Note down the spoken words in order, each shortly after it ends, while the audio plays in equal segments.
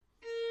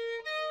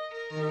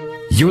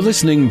You're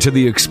listening to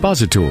the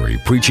expository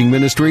preaching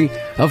ministry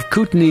of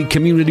Kootenai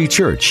Community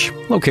Church,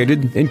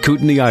 located in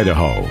Kootenai,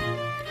 Idaho.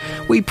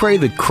 We pray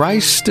that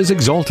Christ is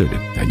exalted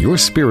and your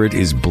spirit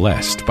is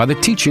blessed by the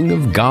teaching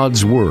of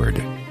God's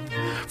Word.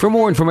 For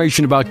more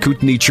information about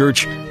Kootenai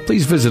Church,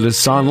 please visit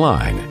us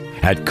online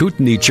at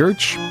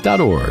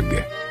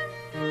kootenaichurch.org.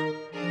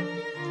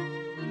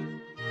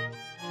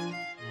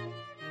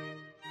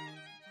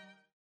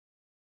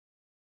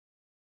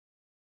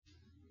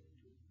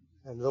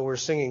 And though we're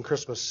singing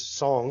Christmas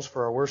songs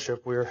for our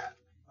worship,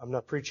 I'm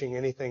not preaching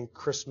anything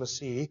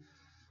Christmassy.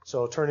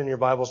 So turn in your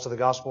Bibles to the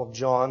Gospel of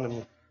John,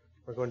 and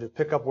we're going to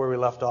pick up where we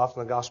left off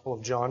in the Gospel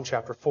of John,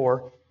 chapter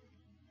 4.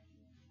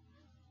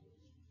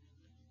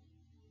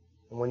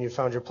 And when you've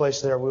found your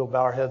place there, we'll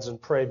bow our heads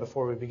and pray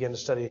before we begin to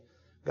study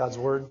God's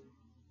Word.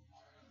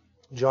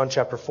 John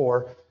chapter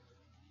 4.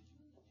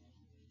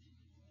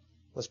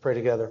 Let's pray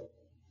together.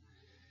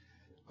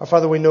 Our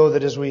Father, we know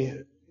that as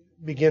we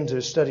begin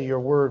to study your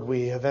Word,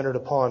 we have entered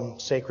upon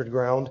sacred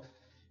ground.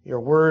 Your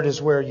Word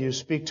is where you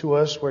speak to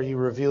us, where you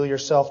reveal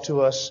yourself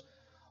to us.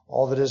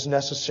 All that is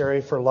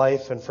necessary for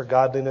life and for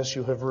godliness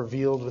you have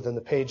revealed within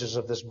the pages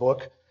of this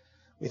book.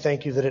 We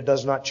thank you that it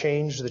does not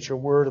change, that your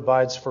Word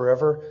abides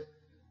forever.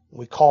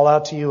 We call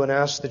out to you and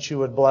ask that you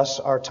would bless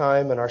our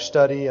time and our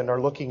study and our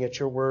looking at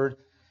your Word.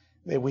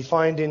 May we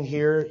find in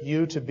here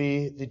you to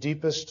be the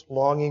deepest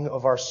longing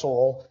of our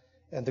soul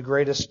and the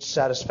greatest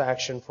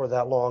satisfaction for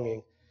that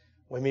longing.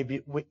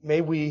 May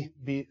we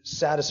be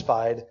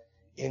satisfied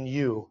in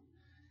you.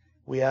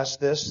 We ask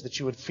this, that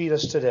you would feed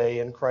us today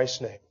in Christ's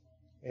name.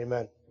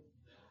 Amen.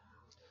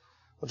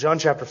 Well, John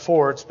chapter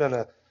 4, it's been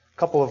a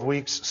couple of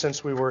weeks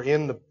since we were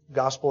in the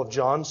Gospel of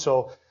John,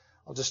 so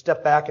I'll just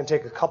step back and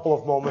take a couple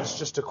of moments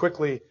just to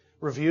quickly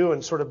review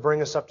and sort of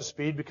bring us up to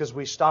speed, because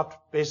we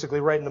stopped basically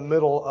right in the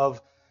middle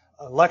of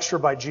a lecture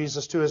by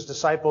Jesus to His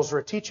disciples, or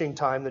a teaching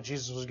time that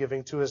Jesus was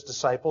giving to His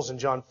disciples in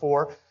John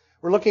 4.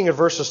 We're looking at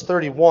verses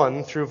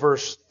 31 through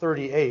verse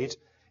 38,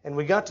 and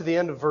we got to the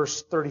end of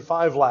verse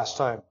 35 last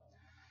time.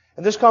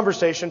 And this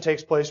conversation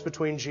takes place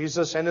between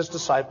Jesus and His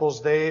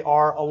disciples. They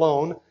are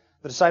alone.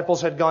 The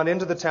disciples had gone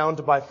into the town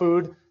to buy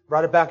food,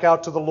 brought it back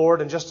out to the Lord,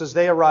 and just as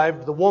they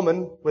arrived, the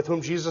woman with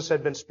whom Jesus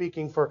had been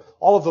speaking for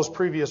all of those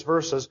previous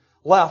verses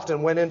left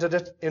and went into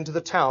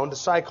the town, to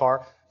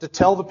Sychar, to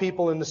tell the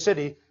people in the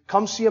city,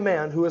 "Come see a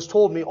man who has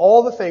told me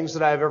all the things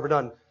that I have ever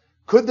done.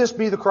 Could this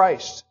be the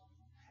Christ?"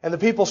 And the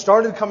people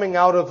started coming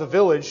out of the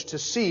village to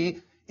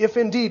see if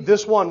indeed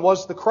this one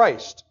was the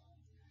Christ.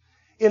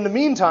 In the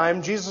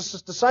meantime,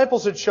 Jesus'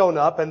 disciples had shown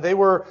up, and they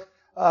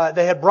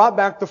had brought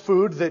back the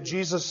food that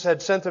Jesus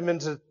had sent them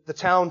into the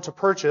town to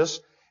purchase.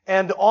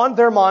 And on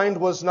their mind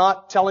was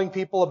not telling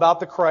people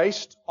about the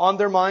Christ. On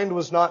their mind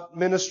was not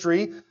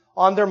ministry.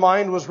 On their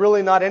mind was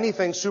really not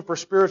anything super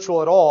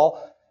spiritual at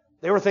all.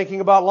 They were thinking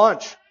about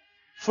lunch,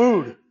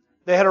 food.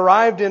 They had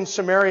arrived in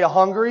Samaria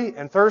hungry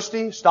and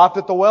thirsty, stopped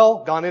at the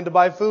well, gone in to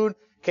buy food,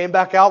 came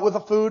back out with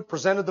the food,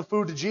 presented the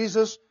food to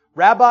Jesus.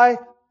 "Rabbi,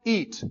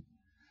 eat."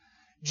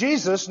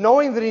 Jesus,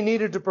 knowing that He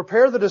needed to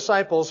prepare the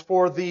disciples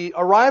for the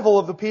arrival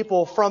of the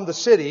people from the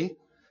city,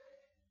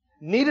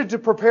 needed to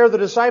prepare the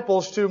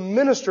disciples to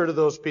minister to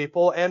those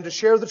people and to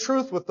share the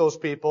truth with those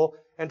people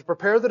and to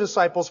prepare the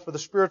disciples for the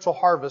spiritual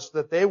harvest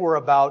that they were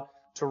about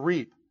to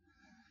reap.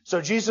 So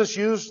Jesus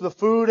used the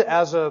food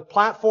as a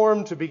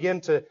platform to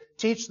begin to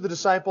teach the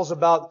disciples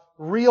about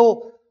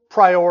real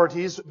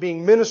priorities,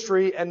 being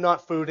ministry and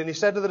not food. And He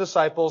said to the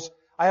disciples,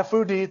 "I have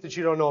food to eat that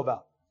you don't know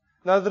about."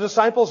 Now the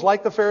disciples,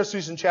 like the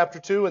Pharisees in chapter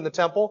 2 in the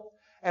temple,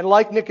 and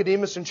like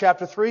Nicodemus in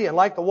chapter 3, and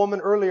like the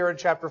woman earlier in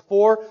chapter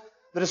 4,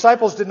 the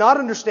disciples did not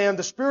understand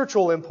the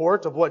spiritual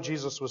import of what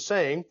Jesus was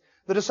saying.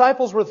 The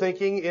disciples were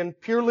thinking in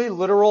purely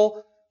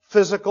literal,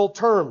 physical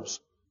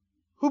terms.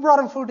 Who brought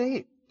him food to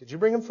eat? Did you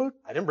bring him food?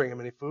 I didn't bring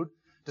him any food.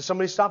 Did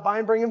somebody stop by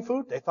and bring him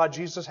food? They thought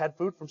Jesus had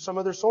food from some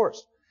other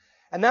source.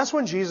 And that's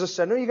when Jesus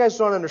said, "No, you guys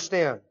don't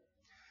understand.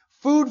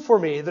 Food for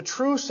me, the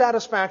true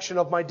satisfaction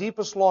of my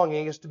deepest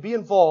longing, is to be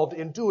involved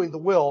in doing the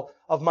will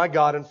of my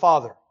God and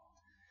Father."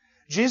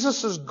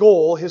 Jesus'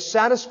 goal, His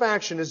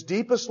satisfaction, His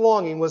deepest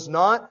longing was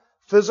not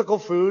physical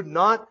food,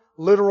 not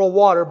literal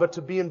water, but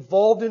to be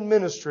involved in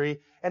ministry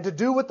and to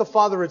do what the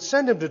Father had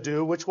sent Him to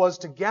do, which was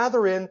to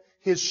gather in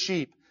His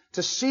sheep,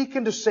 to seek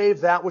and to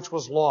save that which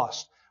was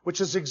lost, which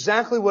is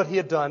exactly what He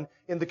had done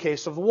in the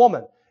case of the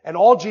woman. And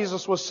all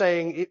Jesus was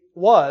saying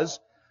was,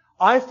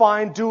 I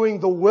find doing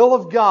the will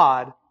of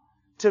God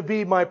to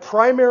be my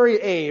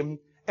primary aim,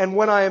 and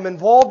when I am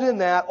involved in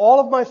that, all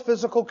of my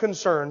physical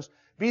concerns,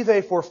 be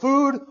they for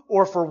food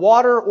or for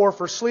water or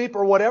for sleep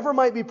or whatever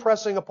might be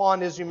pressing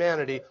upon His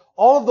humanity,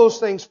 all of those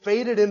things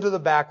faded into the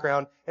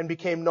background and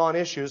became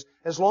non-issues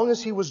as long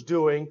as He was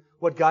doing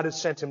what God had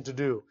sent Him to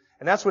do.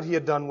 And that's what He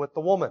had done with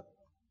the woman.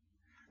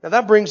 Now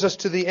that brings us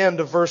to the end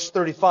of verse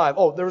 35.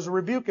 Oh, there was a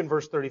rebuke in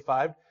verse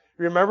 35.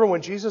 You remember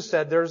when Jesus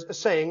said there's a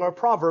saying or a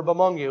proverb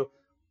among you,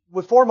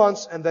 with 4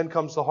 months and then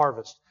comes the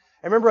harvest.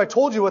 And remember I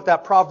told you what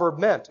that proverb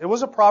meant. It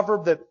was a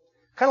proverb that,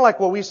 kind of like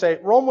what we say,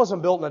 Rome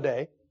wasn't built in a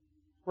day.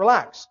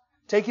 Relax.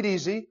 Take it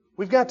easy.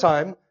 We've got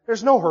time.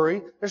 There's no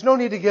hurry. There's no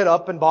need to get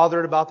up and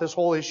bothered about this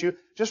whole issue.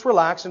 Just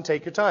relax and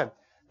take your time.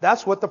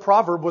 That's what the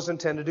proverb was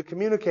intended to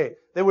communicate.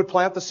 They would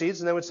plant the seeds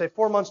and they would say,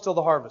 4 months till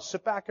the harvest.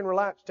 Sit back and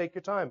relax. Take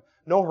your time.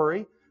 No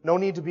hurry. No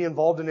need to be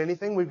involved in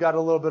anything. We've got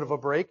a little bit of a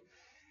break.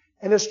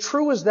 And as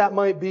true as that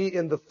might be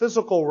in the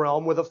physical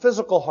realm with a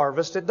physical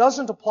harvest, it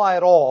doesn't apply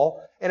at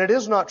all. And it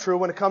is not true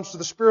when it comes to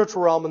the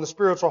spiritual realm and the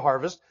spiritual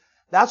harvest.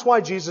 That's why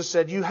Jesus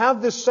said, you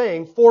have this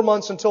saying, 4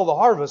 months until the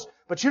harvest,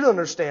 but you don't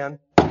understand,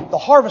 the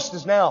harvest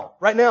is now,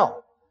 right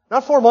now.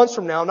 Not 4 months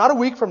from now, not a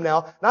week from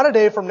now, not a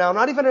day from now,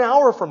 not even an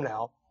hour from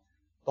now.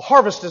 The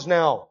harvest is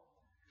now.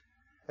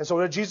 And so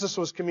what Jesus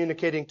was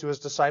communicating to His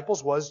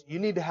disciples was, you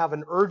need to have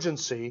an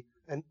urgency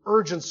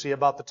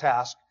about the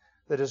task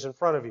that is in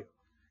front of you.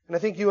 And I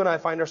think you and I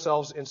find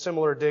ourselves in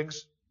similar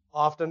digs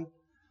often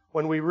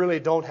when we really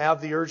don't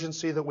have the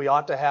urgency that we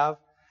ought to have,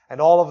 and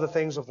all of the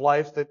things of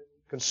life that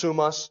consume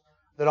us,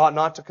 that ought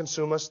not to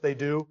consume us, they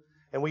do.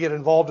 And we get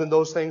involved in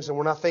those things and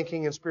we're not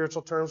thinking in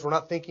spiritual terms. We're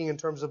not thinking in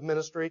terms of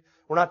ministry.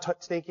 We're not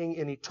thinking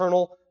in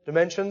eternal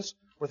dimensions.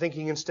 We're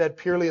thinking instead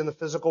purely in the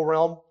physical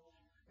realm.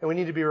 And we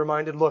need to be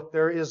reminded, look,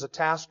 there is a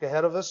task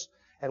ahead of us,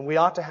 and we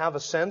ought to have a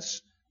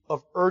sense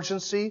of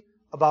urgency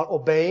about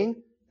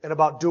obeying and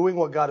about doing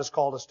what God has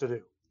called us to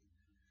do.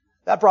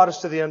 That brought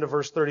us to the end of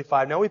verse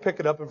 35. Now we pick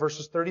it up in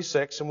verses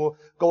 36, and we'll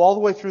go all the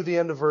way through the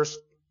end of verse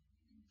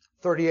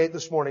 38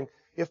 this morning,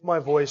 if my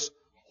voice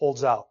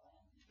holds out.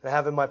 I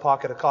have in my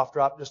pocket a cough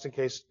drop just in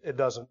case it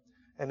doesn't.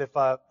 And if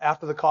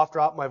after the cough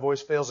drop my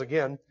voice fails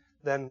again,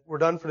 then we're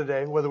done for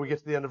today, whether we get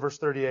to the end of verse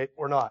 38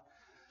 or not.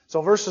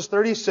 So verses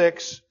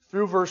 36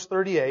 through verse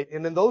 38,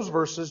 and in those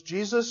verses,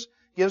 Jesus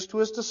gives to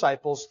His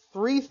disciples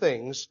 3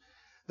 things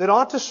that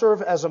ought to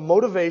serve as a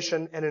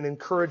motivation and an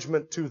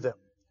encouragement to them.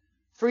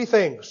 3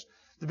 things.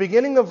 The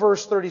beginning of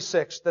verse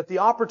 36, that the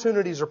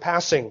opportunities are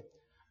passing.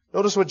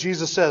 Notice what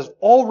Jesus says.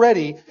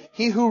 Already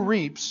he who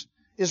reaps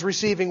is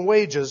receiving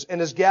wages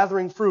and is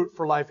gathering fruit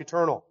for life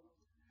eternal.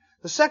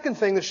 The second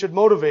thing that should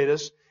motivate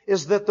us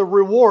is that the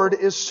reward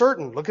is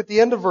certain. Look at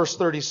the end of verse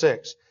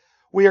 36.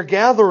 We are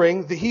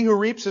gathering, he who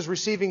reaps is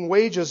receiving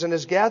wages and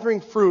is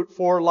gathering fruit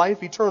for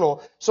life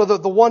eternal, so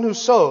that the one who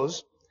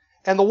sows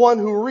and the one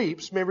who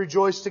reaps may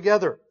rejoice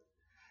together.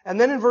 And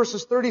then in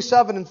verses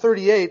 37 and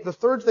 38, the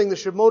third thing that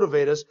should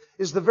motivate us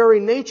is the very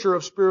nature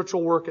of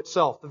spiritual work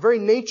itself, the very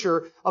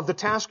nature of the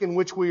task in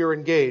which we are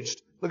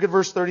engaged. Look at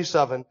verse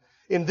 37.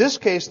 In this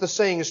case, the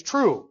saying is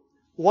true.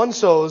 One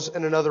sows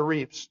and another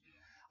reaps.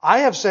 I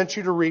have sent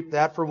you to reap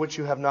that for which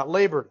you have not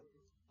labored.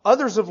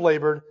 Others have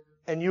labored,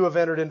 and you have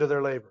entered into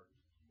their labor.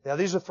 Now,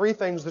 these are 3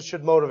 things that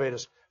should motivate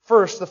us.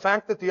 First, the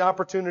fact that the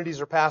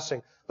opportunities are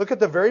passing. Look at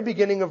the very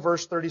beginning of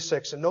verse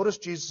 36, and notice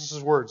Jesus'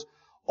 words.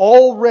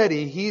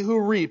 Already he who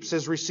reaps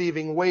is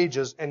receiving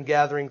wages and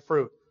gathering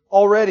fruit.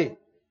 Already.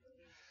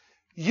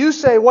 You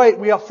say, wait,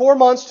 we have 4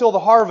 months till the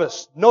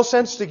harvest. No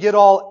sense to get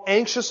all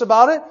anxious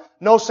about it.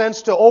 No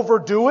sense to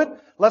overdo it.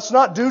 Let's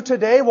not do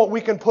today what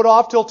we can put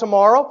off till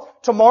tomorrow.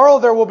 Tomorrow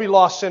there will be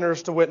lost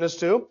sinners to witness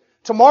to.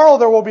 Tomorrow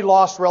there will be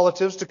lost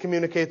relatives to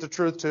communicate the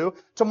truth to.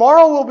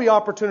 Tomorrow will be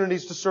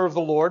opportunities to serve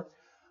the Lord.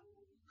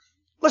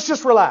 Let's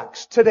just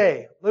relax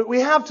today.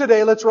 We have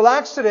today. Let's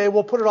relax today.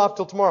 We'll put it off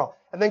till tomorrow.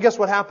 And then guess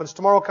what happens?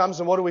 Tomorrow comes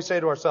and what do we say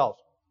to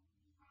ourselves?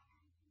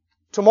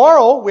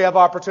 Tomorrow we have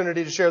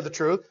opportunity to share the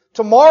truth.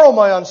 Tomorrow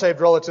my unsaved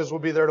relatives will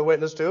be there to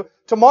witness to.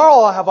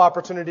 Tomorrow I'll have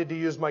opportunity to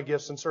use my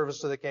gifts in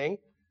service to the King.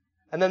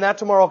 And then that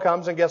tomorrow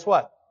comes and guess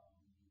what?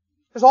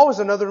 There's always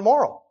another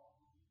tomorrow.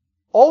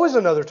 Always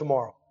another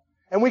tomorrow.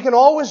 And we can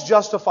always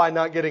justify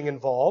not getting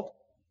involved.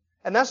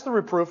 And that's the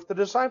reproof of the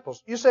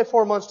disciples. You say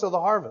 4 months till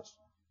the harvest.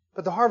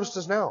 But the harvest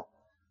is now.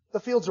 The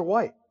fields are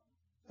white.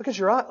 Look at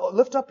your eye.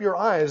 Lift up your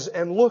eyes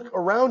and look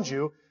around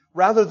you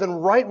rather than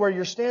right where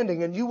you're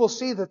standing, and you will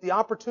see that the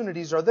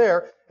opportunities are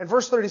there. And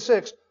verse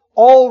 36,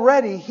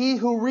 already he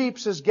who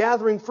reaps is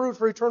gathering fruit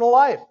for eternal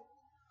life.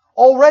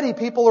 Already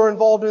people are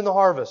involved in the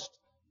harvest.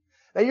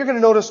 Now you're going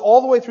to notice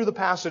all the way through the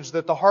passage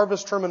that the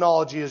harvest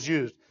terminology is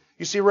used.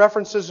 You see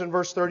references in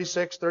verse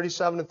 36,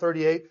 37, and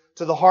 38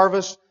 to the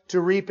harvest,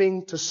 to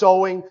reaping, to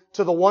sowing,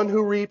 to the one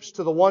who reaps,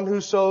 to the one who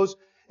sows.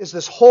 Is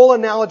this whole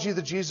analogy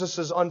that Jesus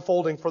is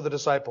unfolding for the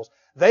disciples.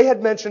 They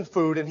had mentioned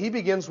food, and He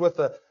begins with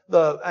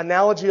the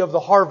analogy of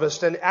the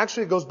harvest, and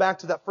actually it goes back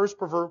to that first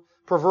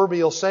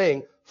proverbial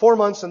saying, 4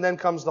 months and then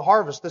comes the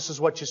harvest. This is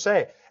what you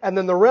say. And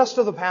then the rest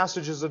of the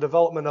passage is the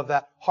development of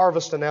that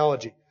harvest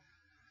analogy.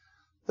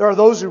 There are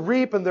those who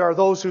reap and there are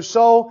those who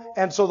sow,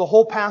 and so the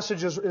whole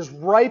passage is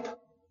ripe,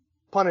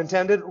 pun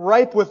intended,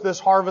 ripe with this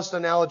harvest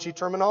analogy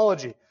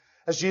terminology.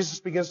 As Jesus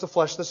begins to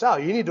flesh this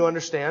out, you need to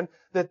understand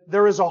that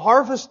there is a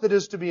harvest that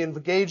is to be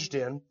engaged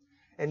in,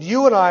 and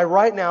you and I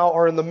right now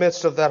are in the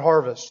midst of that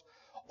harvest.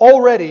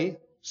 Already,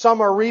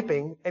 some are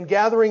reaping and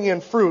gathering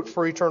in fruit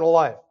for eternal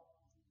life.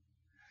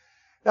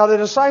 Now the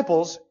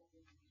disciples,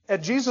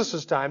 at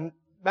Jesus' time,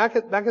 back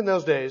in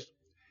those days,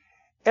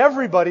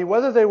 everybody,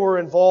 whether they were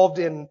involved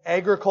in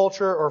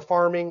agriculture or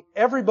farming,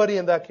 everybody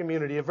in that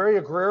community, a very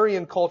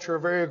agrarian culture, a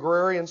very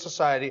agrarian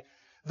society,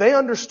 they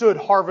understood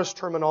harvest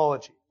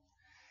terminology.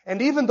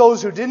 And even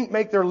those who didn't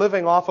make their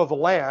living off of the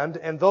land,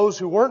 and those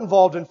who weren't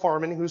involved in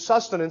farming, whose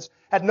sustenance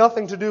had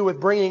nothing to do with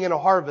bringing in a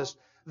harvest,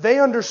 they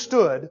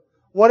understood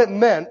what it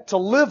meant to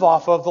live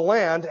off of the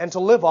land and to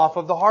live off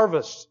of the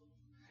harvest.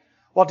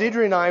 While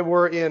Deidre and I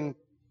were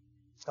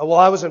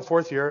I was in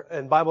fourth year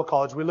in Bible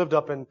college. We lived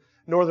up in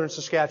northern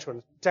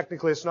Saskatchewan.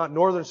 Technically, it's not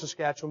northern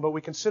Saskatchewan, but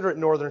we consider it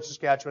northern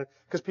Saskatchewan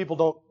because people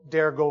don't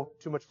dare go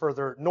too much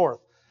further north.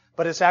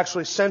 But it's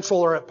actually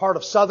central or a part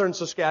of southern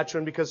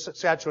Saskatchewan because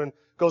Saskatchewan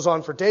goes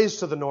on for days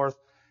to the north,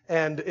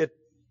 and it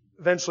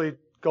eventually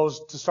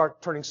goes to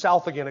start turning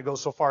south again. It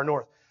goes so far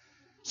north.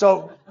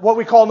 So what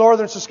we call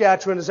northern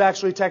Saskatchewan is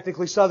actually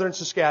technically southern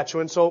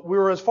Saskatchewan. So we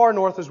were as far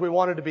north as we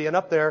wanted to be. And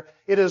up there,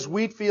 it is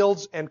wheat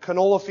fields and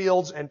canola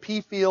fields and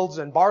pea fields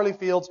and barley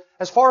fields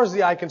as far as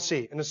the eye can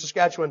see. And in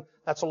Saskatchewan,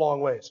 that's a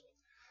long ways.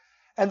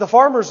 And the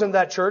farmers in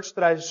that church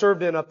that I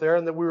served in up there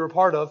and that we were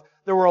part of,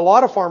 there were a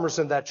lot of farmers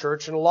in that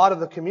church, and a lot of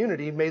the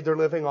community made their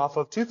living off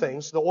of two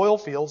things, the oil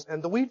fields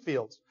and the wheat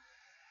fields.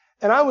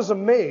 And I was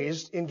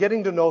amazed in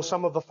getting to know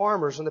some of the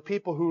farmers and the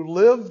people who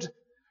lived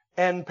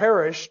and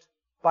perished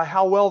by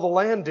how well the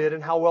land did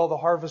and how well the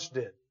harvest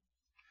did.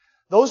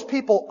 Those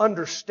people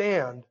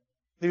understand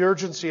the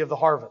urgency of the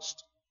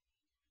harvest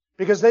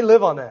because they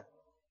live on that.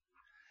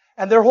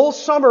 And their whole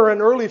summer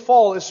and early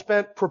fall is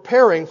spent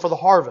preparing for the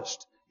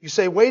harvest. You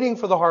say waiting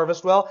for the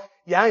harvest. Well,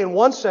 yeah, in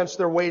one sense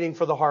they're waiting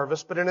for the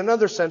harvest, but in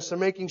another sense they're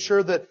making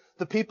sure that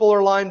the people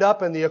are lined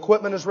up and the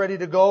equipment is ready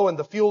to go and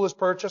the fuel is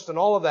purchased and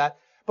all of that.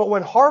 But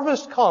when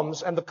harvest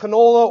comes and the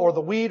canola or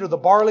the wheat or the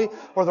barley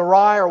or the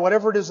rye or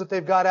whatever it is that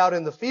they've got out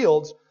in the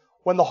fields,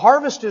 when the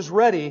harvest is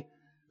ready,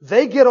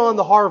 they get on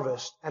the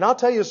harvest. And I'll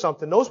tell you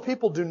something, those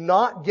people do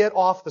not get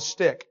off the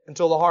stick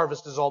until the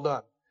harvest is all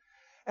done.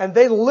 And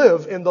they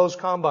live in those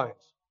combines.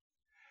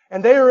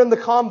 And they are in the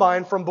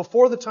combine from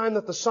before the time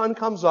that the sun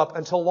comes up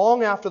until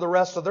long after the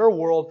rest of their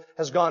world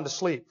has gone to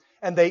sleep.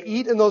 And they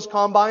eat in those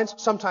combines.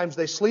 Sometimes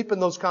they sleep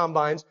in those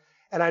combines.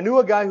 And I knew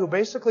a guy who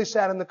basically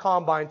sat in the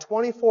combine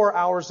 24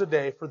 hours a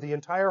day for the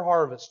entire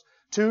harvest.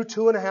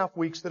 2.5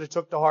 weeks that it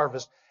took to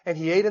harvest. And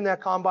he ate in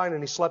that combine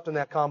and he slept in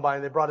that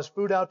combine. They brought his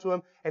food out to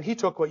him and he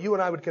took what you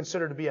and I would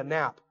consider to be a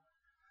nap.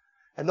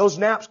 And those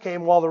naps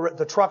came while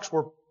the trucks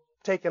were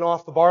taking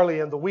off the barley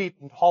and the wheat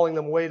and hauling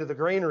them away to the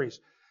granaries.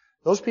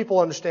 Those people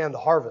understand the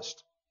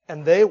harvest.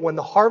 And when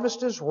the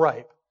harvest is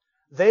ripe,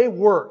 they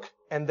work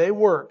and they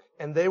work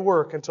and they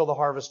work until the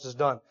harvest is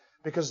done.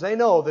 Because they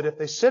know that if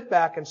they sit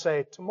back and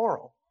say,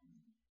 tomorrow,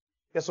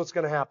 guess what's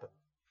going to happen?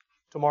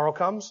 Tomorrow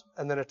comes,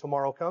 and then a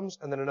tomorrow comes,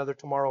 and then another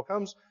tomorrow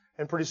comes,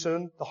 and pretty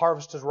soon the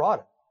harvest is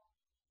rotted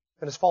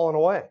and it's fallen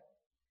away.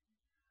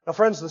 Now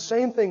friends, the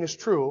same thing is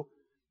true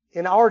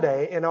in our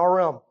day, in our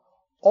realm.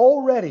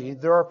 Already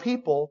there are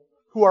people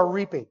who are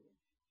reaping.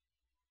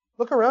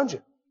 Look around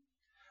you.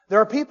 There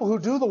are people who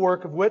do the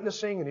work of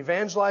witnessing and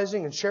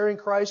evangelizing and sharing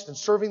Christ and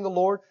serving the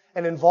Lord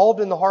and involved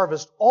in the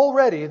harvest.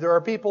 Already there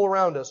are people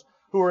around us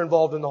who are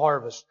involved in the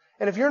harvest.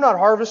 And if you're not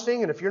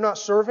harvesting and if you're not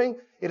serving,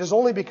 it is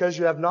only because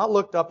you have not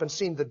looked up and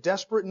seen the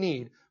desperate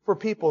need for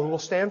people who will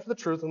stand for the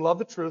truth and love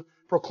the truth,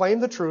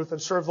 proclaim the truth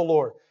and serve the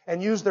Lord,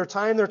 and use their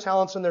time, their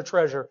talents, and their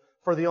treasure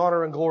for the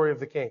honor and glory of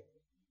the King.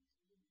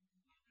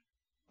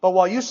 But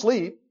while you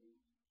sleep,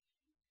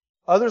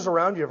 others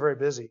around you are very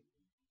busy.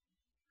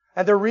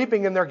 And they're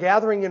reaping and they're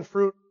gathering in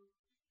fruit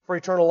for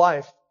eternal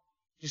life.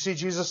 You see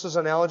Jesus'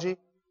 analogy?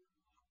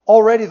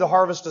 Already the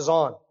harvest is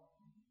on.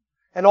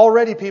 And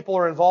already people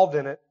are involved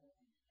in it.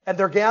 And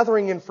they're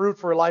gathering in fruit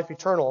for life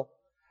eternal.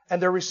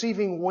 And they're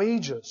receiving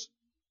wages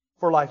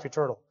for life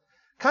eternal.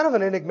 Kind of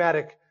an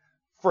enigmatic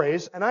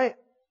phrase. And I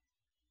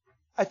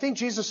think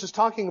Jesus is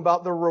talking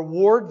about the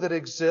reward that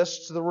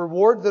exists, the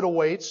reward that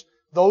awaits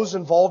those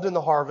involved in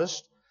the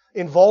harvest,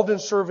 involved in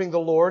serving the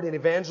Lord, in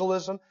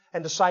evangelism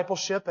and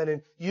discipleship, and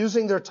in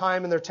using their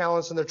time and their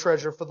talents and their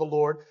treasure for the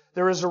Lord.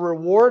 There is a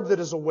reward that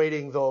is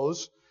awaiting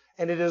those,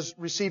 and it is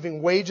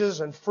receiving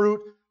wages and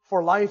fruit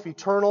for life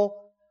eternal.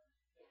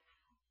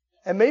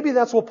 And maybe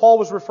that's what Paul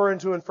was referring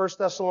to in 1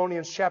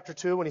 Thessalonians chapter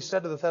 2 when he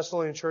said to the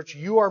Thessalonian church,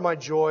 you are my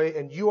joy,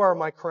 and you are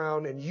my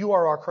crown, and you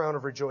are our crown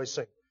of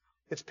rejoicing.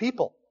 It's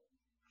people.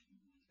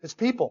 It's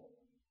people.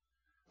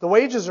 The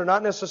wages are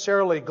not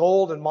necessarily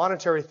gold and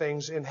monetary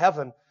things in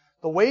heaven.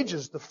 The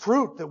wages, the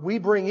fruit that we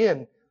bring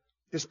in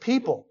is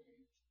people.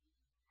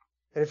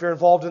 And if you're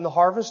involved in the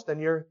harvest, then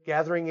you're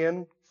gathering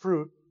in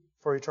fruit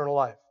for eternal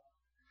life.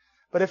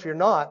 But if you're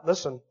not,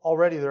 listen,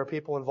 already there are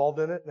people involved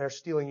in it and they're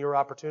stealing your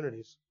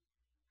opportunities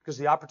because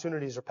the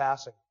opportunities are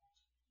passing.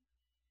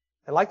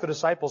 And like the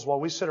disciples, while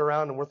we sit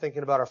around and we're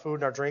thinking about our food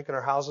and our drink and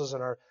our houses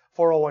and our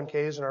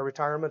 401ks and our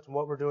retirement and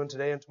what we're doing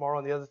today and tomorrow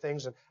and the other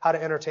things and how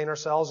to entertain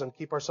ourselves and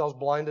keep ourselves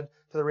blinded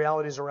to the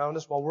realities around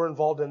us, while we're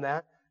involved in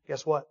that,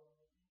 guess what?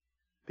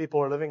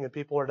 People are living and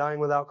people are dying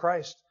without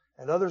Christ.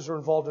 And others are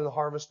involved in the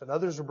harvest and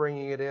others are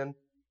bringing it in.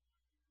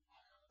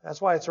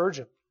 That's why it's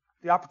urgent.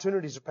 The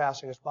opportunities are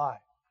passing us by.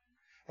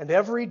 And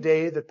every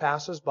day that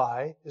passes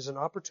by is an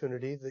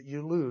opportunity that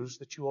you lose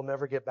that you will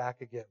never get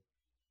back again.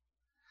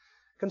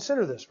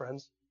 Consider this,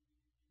 friends.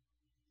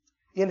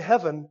 In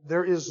heaven,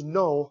 there is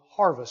no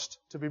harvest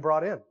to be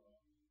brought in.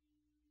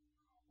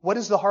 What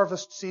is the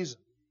harvest season?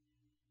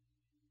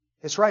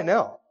 It's right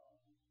now.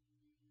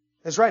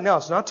 It's right now.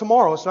 It's not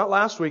tomorrow. It's not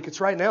last week.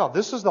 It's right now.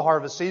 This is the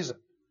harvest season.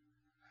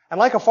 And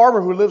like a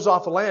farmer who lives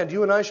off the land,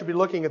 you and I should be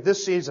looking at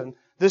this season,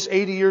 this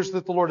 80 years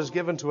that the Lord has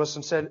given to us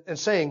and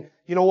saying,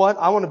 you know what?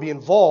 I want to be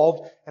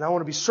involved and I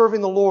want to be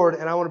serving the Lord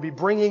and I want to be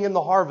bringing in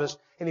the harvest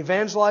and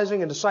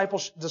evangelizing and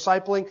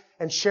discipling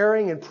and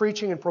sharing and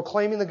preaching and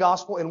proclaiming the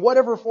gospel in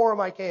whatever form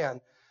I can,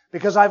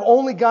 because I've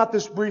only got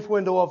this brief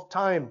window of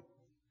time.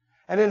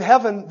 And in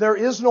heaven, there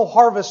is no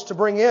harvest to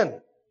bring in.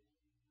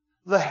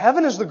 The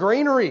heaven is the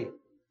granary.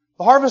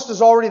 The harvest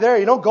is already there.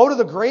 You don't go to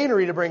the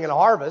granary to bring in a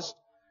harvest.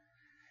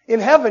 In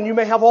heaven, you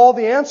may have all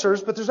the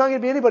answers, but there's not going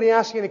to be anybody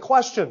asking any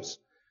questions.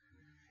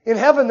 In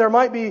heaven,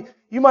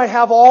 you might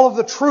have all of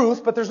the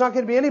truth, but there's not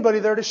going to be anybody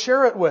there to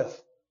share it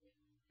with.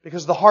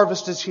 Because the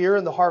harvest is here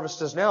and the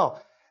harvest is now.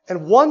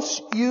 And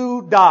once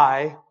you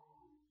die,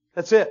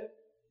 that's it.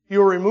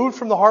 You are removed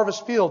from the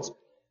harvest fields.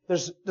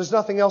 There's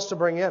nothing else to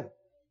bring in.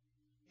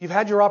 You've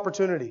had your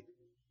opportunity.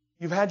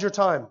 You've had your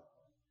time.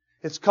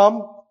 It's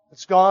come.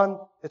 It's gone.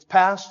 It's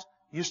past.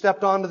 You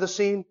stepped onto the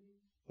scene.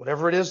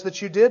 Whatever it is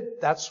that you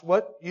did, that's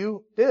what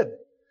you did.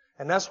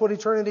 And that's what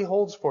eternity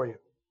holds for you.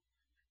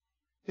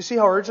 You see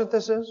how urgent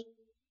this is?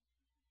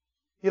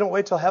 You don't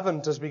wait till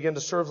heaven to begin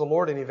to serve the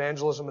Lord in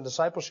evangelism and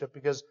discipleship,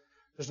 because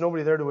there's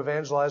nobody there to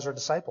evangelize or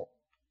disciple.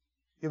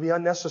 You'll be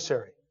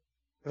unnecessary.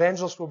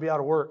 Evangelists will be out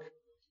of work.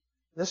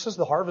 This is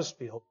the harvest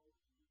field,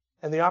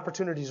 and the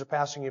opportunities are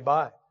passing you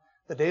by.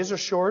 The days are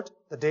short.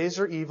 The days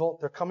are evil.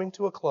 They're coming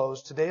to a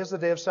close. Today is the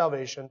day of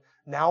salvation.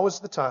 Now is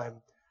the time.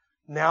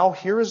 Now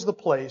here is the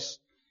place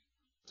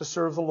to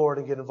serve the Lord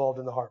and get involved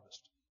in the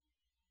harvest.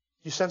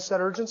 You sense that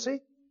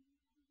urgency?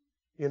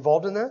 You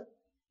involved in that?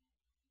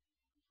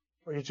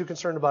 Or are you too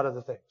concerned about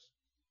other things?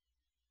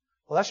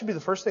 Well, that should be the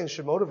first thing that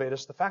should motivate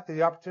us. The fact that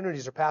the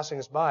opportunities are passing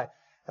us by.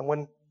 And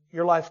when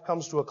your life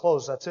comes to a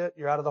close, that's it.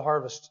 You're out of the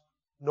harvest.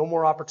 No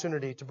more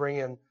opportunity to bring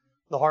in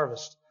the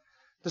harvest.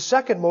 The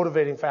second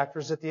motivating factor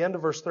is at the end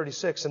of verse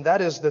 36, and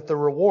that is that the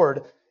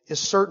reward is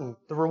certain.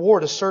 The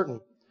reward is certain.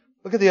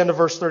 Look at the end of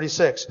verse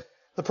 36.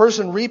 The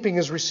person reaping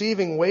is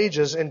receiving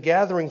wages and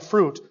gathering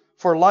fruit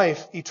for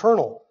life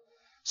eternal,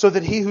 so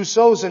that he who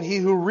sows and he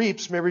who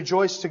reaps may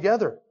rejoice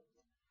together.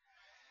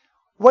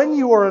 When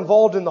you are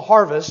involved in the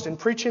harvest, in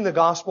preaching the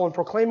gospel and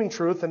proclaiming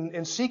truth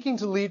and seeking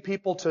to lead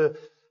people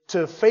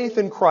to faith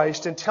in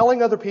Christ and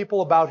telling other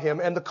people about Him,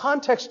 and the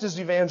context is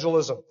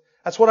evangelism.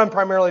 That's what I'm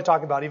primarily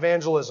talking about,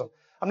 evangelism.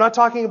 I'm not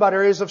talking about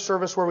areas of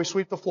service where we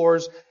sweep the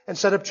floors and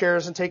set up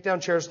chairs and take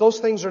down chairs. Those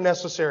things are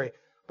necessary.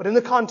 But in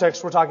the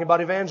context, we're talking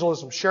about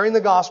evangelism, sharing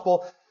the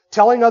gospel,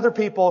 telling other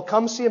people,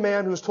 come see a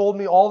man who's told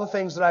me all the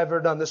things that I've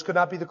ever done. This could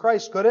not be the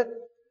Christ, could it?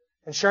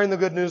 And sharing the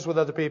good news with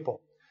other people.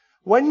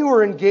 When you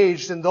are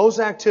engaged in those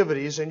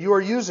activities and you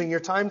are using your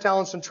time,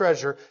 talents, and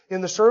treasure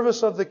in the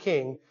service of the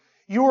King,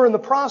 you are in the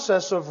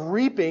process of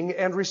reaping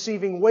and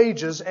receiving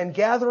wages and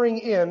gathering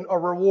in a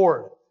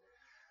reward.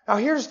 Now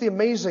here's the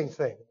amazing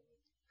thing.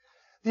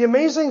 The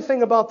amazing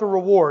thing about the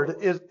reward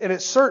is, and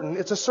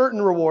it's a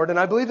certain reward, and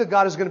I believe that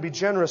God is going to be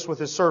generous with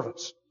His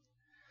servants.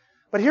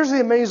 But here's the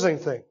amazing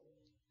thing.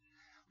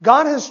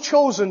 God has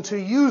chosen to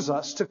use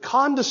us, to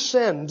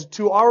condescend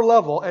to our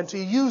level, and to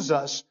use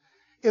us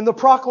in the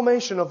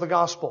proclamation of the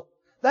gospel.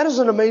 That is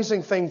an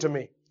amazing thing to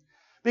me.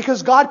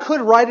 Because God could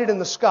write it in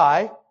the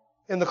sky,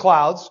 in the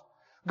clouds.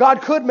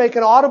 God could make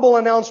an audible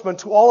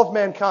announcement to all of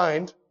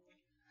mankind.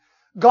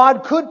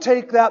 God could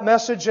take that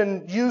message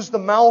and use the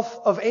mouth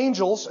of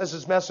angels as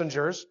His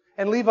messengers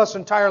and leave us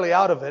entirely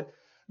out of it.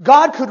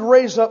 God could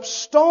raise up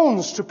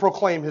stones to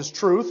proclaim His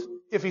truth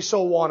if He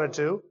so wanted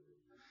to.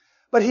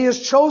 But He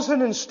has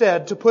chosen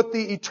instead to put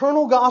the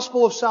eternal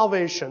gospel of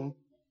salvation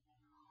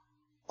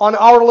on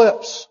our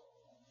lips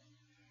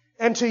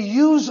and to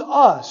use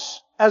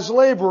us as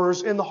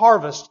laborers in the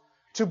harvest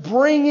to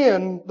bring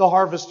in the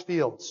harvest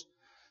fields,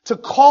 to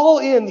call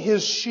in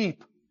His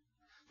sheep,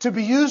 to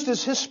be used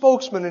as His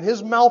spokesman and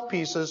His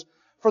mouthpieces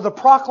for the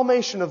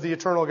proclamation of the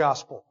eternal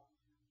gospel.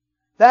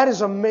 That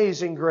is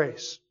amazing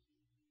grace.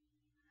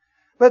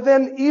 But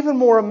then even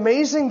more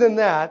amazing than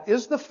that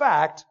is the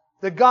fact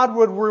that God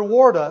would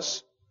reward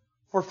us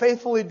for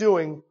faithfully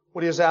doing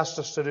what He has asked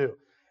us to do,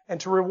 and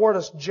to reward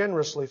us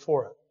generously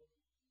for it.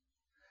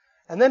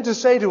 And then to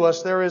say to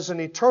us there is a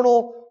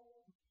eternal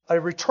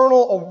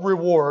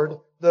reward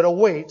that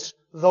awaits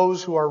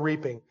those who are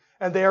reaping.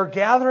 And they are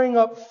gathering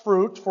up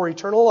fruit for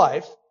eternal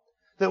life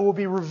that will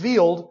be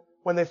revealed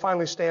when they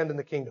finally stand in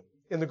the kingdom,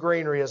 in the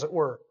granary as it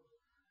were.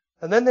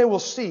 And then they will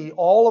see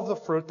all of the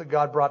fruit that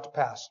God brought to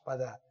pass by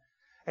that.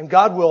 And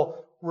God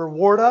will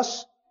reward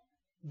us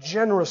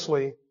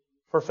generously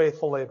for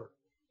faithful labor.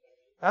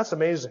 That's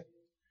amazing.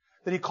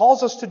 That He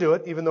calls us to do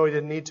it, even though He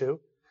didn't need to.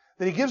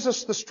 That He gives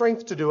us the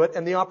strength to do it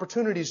and the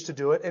opportunities to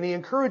do it, and He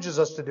encourages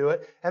us to do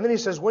it. And then He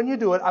says, when you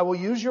do it, I will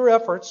use your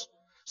efforts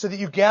so that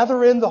you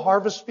gather in the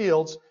harvest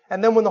fields,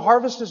 and then when the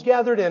harvest is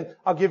gathered in,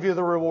 I'll give you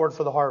the reward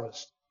for the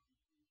harvest.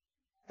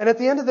 And at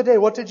the end of the day,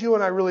 what did you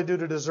and I really do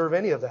to deserve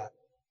any of that?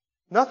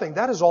 Nothing.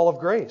 That is all of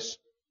grace.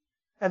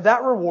 And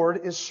that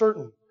reward is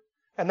certain.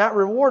 And that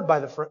reward, by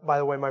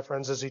the way, my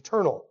friends, is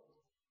eternal.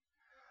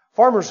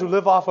 Farmers who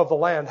live off of the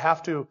land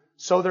have to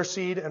sow their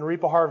seed and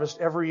reap a harvest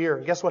every year.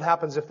 And guess what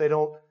happens if they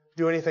don't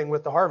do anything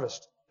with the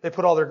harvest? They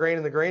put all their grain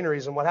in the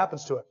granaries, and what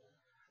happens to it?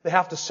 They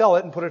have to sell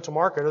it and put it to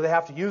market, or they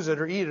have to use it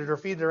or eat it or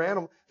feed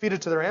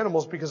it to their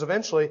animals, because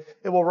eventually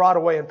it will rot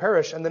away and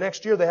perish. And the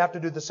next year they have to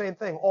do the same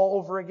thing all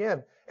over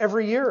again.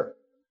 Every year.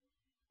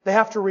 They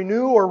have to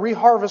renew or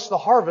reharvest the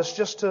harvest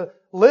just to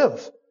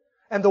live.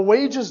 And the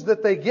wages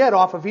that they get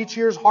off of each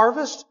year's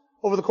harvest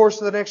over the course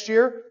of the next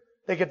year,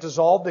 they get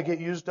dissolved, they get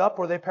used up,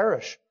 or they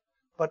perish.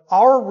 But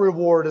our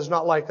reward is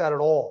not like that at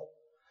all.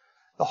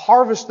 The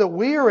harvest that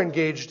we are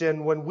engaged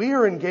in, when we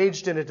are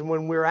engaged in it and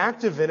when we're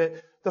active in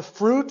it, the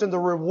fruit and the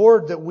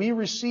reward that we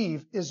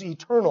receive is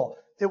eternal.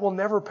 It will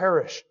never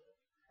perish.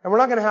 And we're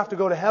not going to have to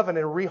go to heaven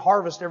and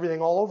reharvest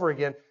everything all over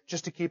again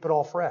just to keep it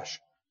all fresh.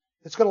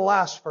 It's going to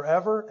last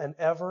forever and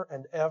ever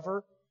and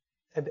ever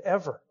and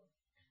ever.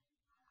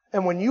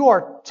 And when you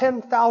are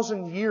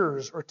 10,000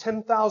 years or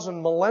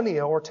 10,000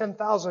 millennia or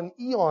 10,000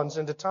 eons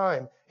into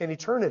time in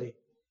eternity,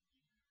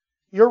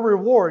 your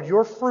reward,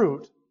 your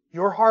fruit,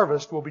 your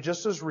harvest will be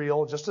just as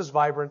real, just as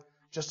vibrant,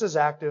 just as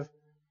active,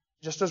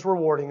 just as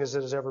rewarding as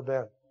it has ever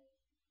been.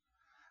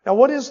 Now,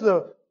 what is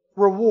the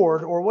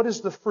reward or what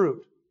is the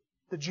fruit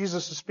that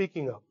Jesus is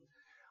speaking of?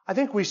 I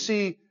think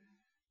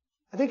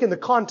in the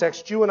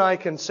context, you and I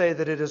can say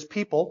that it is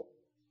people.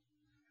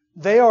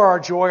 They are our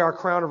joy, our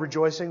crown of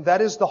rejoicing.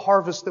 That is the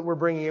harvest that we're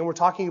bringing in. We're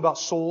talking about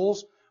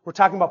souls. We're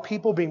talking about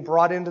people being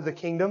brought into the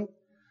kingdom.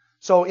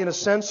 So in a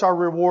sense, our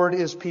reward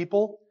is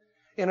people.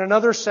 In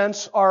another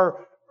sense,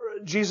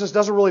 Jesus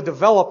doesn't really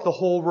develop the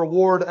whole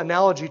reward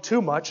analogy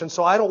too much, and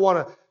so I don't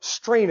want to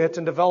strain it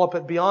and develop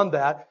it beyond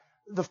that.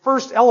 The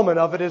first element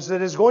of it is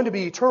that it's going to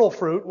be eternal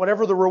fruit.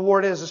 Whatever the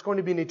reward is, it's going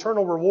to be an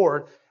eternal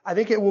reward. I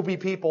think it will be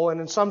people,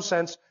 and in some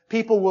sense,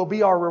 people will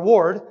be our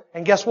reward.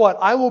 And guess what?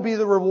 I will be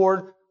the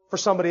reward for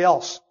somebody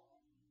else.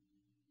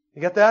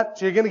 You get that?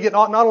 So you're going to get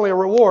not only a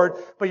reward,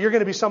 but you're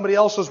going to be somebody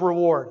else's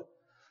reward.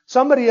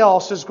 Somebody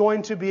else is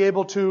going to be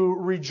able to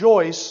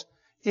rejoice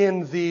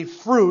in the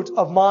fruit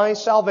of my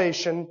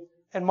salvation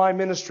and my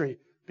ministry,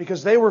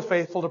 because they were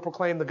faithful to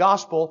proclaim the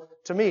gospel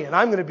to me. And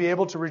I'm going to be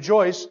able to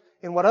rejoice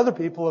in what other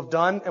people have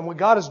done and what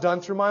God has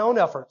done through my own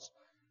efforts.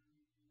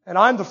 And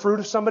I'm the fruit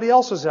of somebody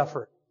else's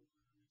effort.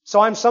 So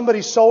I'm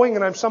somebody's sowing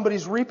and I'm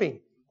somebody's reaping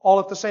all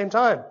at the same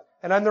time.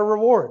 And I'm their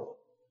reward.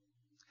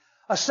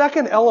 A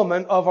second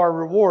element of our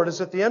reward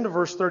is at the end of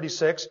verse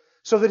 36,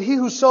 so that he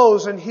who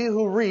sows and he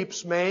who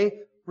reaps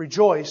may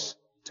rejoice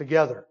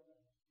together.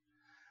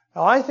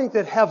 Now, I think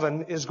that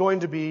heaven is going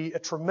to be a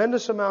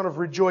tremendous amount of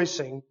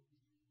rejoicing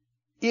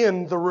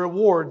in the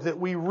reward that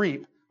we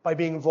reap by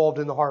being involved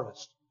in the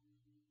harvest.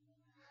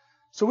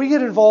 So we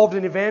get involved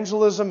in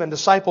evangelism and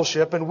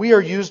discipleship, and we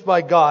are used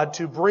by God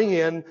to bring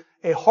in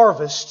a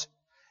harvest.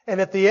 And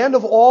at the end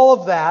of all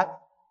of that,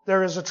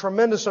 there is a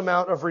tremendous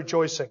amount of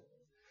rejoicing.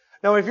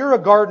 Now, if you're a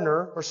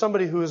gardener or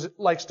somebody who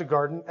likes to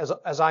garden,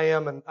 as I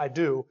am and I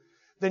do,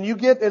 then you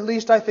get at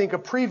least, I think, a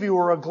preview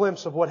or a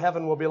glimpse of what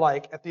heaven will be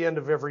like at the end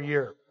of every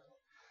year.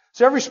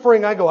 So every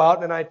spring I go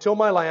out and I till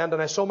my land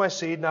and I sow my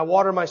seed and I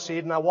water my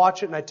seed and I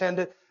watch it and I tend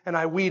it and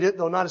I weed it,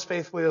 though not as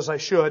faithfully as I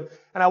should.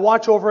 And I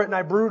watch over it and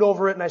I brood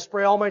over it and I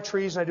spray all my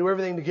trees and I do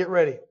everything to get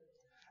ready.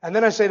 And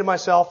then I say to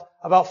myself,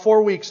 about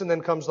 4 weeks and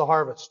then comes the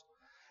harvest.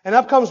 And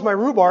up comes my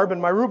rhubarb,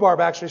 and my rhubarb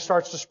actually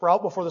starts to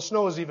sprout before the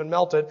snow is even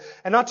melted.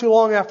 And not too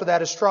long after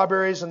that is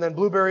strawberries, and then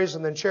blueberries,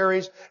 and then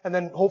cherries, and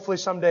then hopefully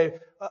someday,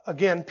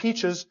 again,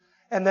 peaches.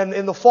 And then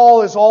in the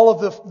fall is all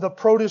of the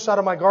produce out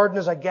of my garden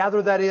as I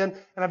gather that in,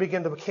 and I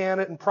begin to can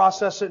it and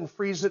process it and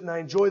freeze it, and I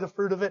enjoy the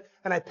fruit of it,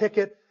 and I pick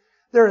it.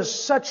 There is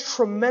such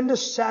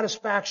tremendous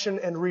satisfaction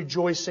and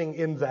rejoicing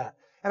in that.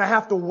 And I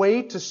have to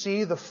wait to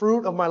see the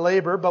fruit of my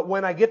labor, but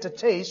when I get to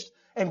taste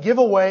and give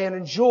away and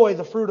enjoy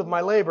the fruit of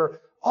my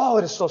labor, oh,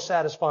 it is so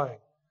satisfying.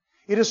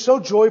 It is so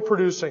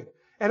joy-producing.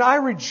 And I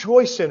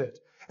rejoice in it.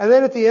 And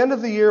then at the end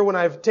of the year, when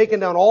I've taken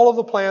down all of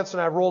the plants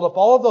and I've rolled up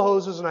all of the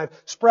hoses and I've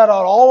spread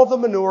out all of the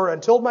manure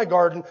and tilled my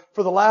garden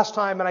for the last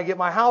time, and I get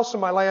my house and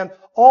my land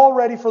all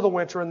ready for the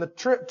winter, and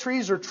the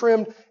trees are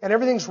trimmed and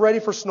everything's ready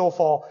for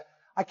snowfall,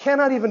 I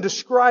cannot even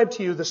describe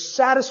to you the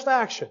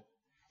satisfaction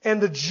and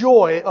the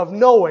joy of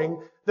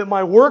knowing that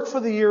my work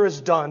for the year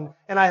is done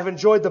and I have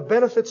enjoyed the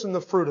benefits and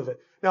the fruit of it.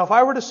 Now, if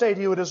I were to say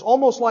to you, it is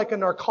almost like a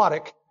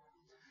narcotic,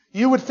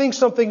 you would think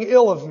something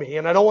ill of me,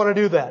 and I don't want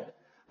to do that.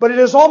 But it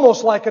is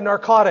almost like a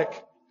narcotic.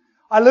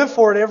 I live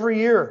for it every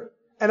year,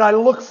 and I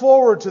look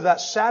forward to that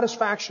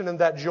satisfaction and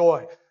that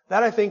joy.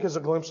 That, I think, is a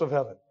glimpse of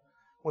heaven.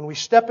 When we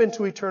step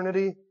into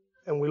eternity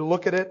and we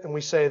look at it and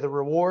we say the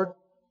reward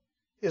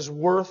is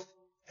worth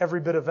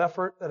every bit of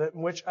effort in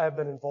which I have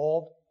been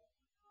involved,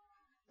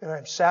 and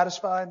I'm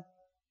satisfied,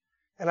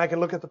 and I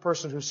can look at the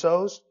person who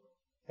sows,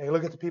 and I can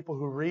look at the people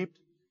who reaped,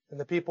 and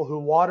the people who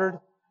watered,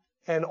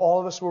 and all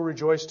of us will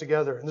rejoice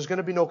together. And there's going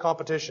to be no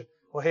competition.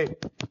 Well, hey,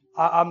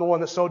 I'm the one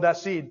that sowed that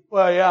seed.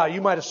 Well, yeah,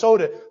 you might have sowed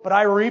it, but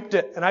I reaped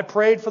it, and I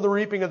prayed for the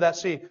reaping of that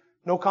seed.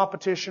 No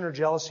competition or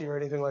jealousy or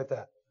anything like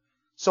that.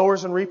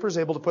 Sowers and reapers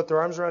able to put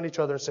their arms around each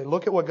other and say,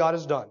 look at what God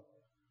has done.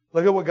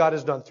 Look at what God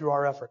has done through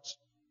our efforts,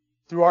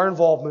 through our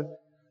involvement,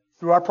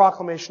 through our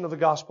proclamation of the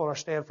gospel and our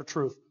stand for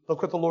truth.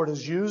 Look what the Lord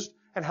has used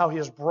and how He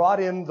has brought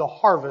in the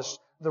harvest,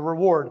 the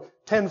reward,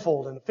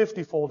 tenfold and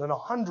 50-fold and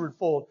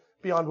 100-fold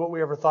beyond what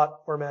we ever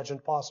thought or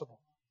imagined possible.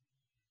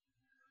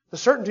 The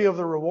certainty of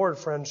the reward,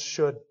 friends,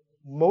 should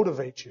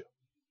motivate you.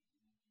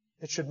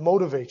 It should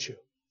motivate you.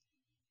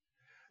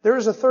 There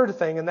is a third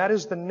thing, and that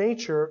is the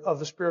nature of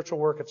the spiritual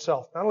work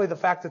itself. Not only the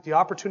fact that the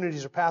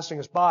opportunities are passing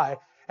us by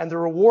and the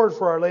reward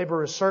for our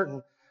labor is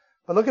certain,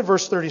 but look at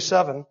verse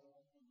 37.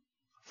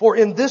 For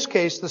in this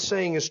case the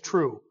saying is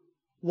true.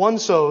 One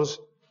sows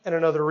and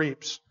another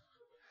reaps.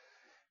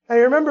 Now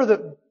you remember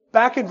that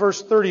back in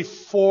verse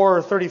 34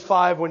 or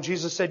 35 when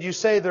Jesus said, you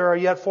say there are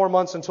yet 4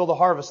 months until the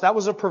harvest. That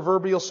was a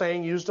proverbial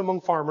saying used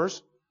among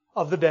farmers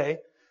of the day.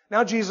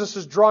 Now Jesus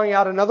is drawing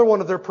out another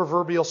one of their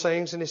proverbial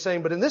sayings and He's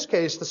saying, but in this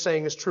case the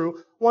saying is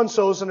true. One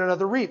sows and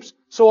another reaps.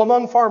 So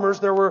among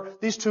farmers there were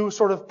these two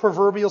sort of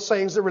proverbial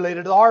sayings that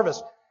related to the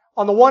harvest.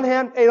 On the one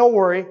hand, hey, don't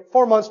worry,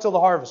 4 months till the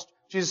harvest.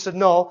 Jesus said,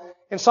 no.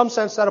 In some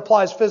sense that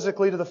applies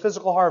physically to the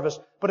physical harvest.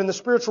 But in the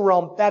spiritual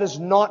realm, that is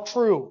not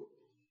true.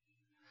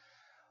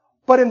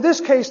 But in this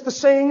case, the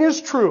saying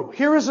is true.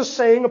 Here is a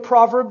saying, a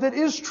proverb that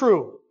is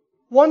true.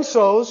 One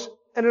sows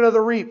and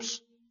another reaps.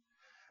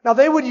 Now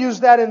they would use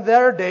that in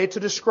their day to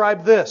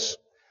describe this.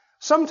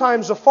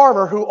 Sometimes a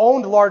farmer who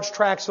owned large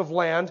tracts of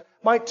land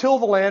might till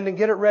the land and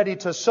get it ready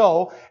to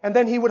sow, and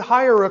then he would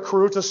hire a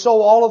crew to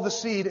sow all of the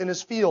seed in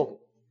his field.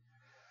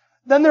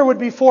 Then there would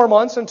be 4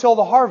 months until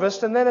the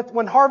harvest, and then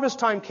when harvest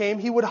time came,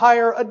 he would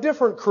hire a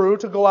different crew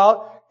to go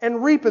out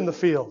and reap in the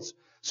fields.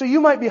 So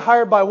you might be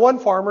hired by one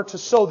farmer to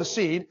sow the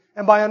seed,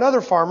 and by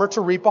another farmer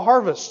to reap a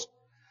harvest.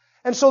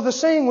 And so the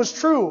saying was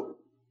true.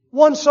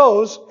 One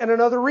sows and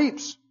another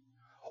reaps.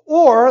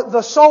 Or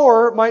the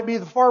sower might be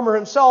the farmer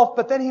himself,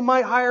 but then he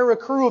might hire a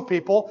crew of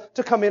people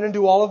to come in and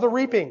do all of the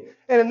reaping.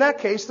 And in that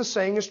case, the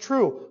saying is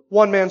true.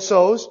 One man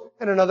sows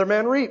and another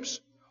man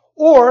reaps.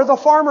 Or the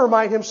farmer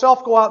might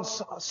himself go out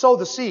and sow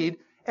the seed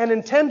and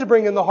intend to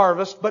bring in the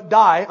harvest, but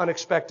die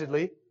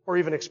unexpectedly, or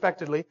even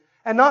expectedly,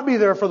 and not be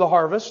there for the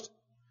harvest.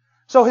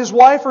 So his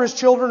wife or his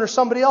children or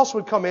somebody else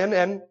would come in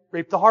and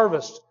reap the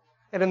harvest.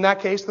 And in that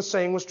case, the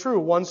saying was true.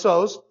 One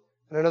sows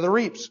and another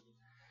reaps.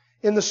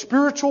 In the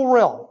spiritual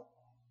realm,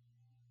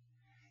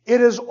 it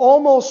is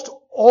almost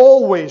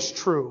always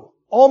true,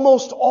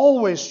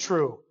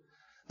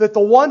 that the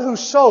one who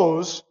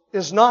sows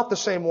is not the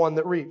same one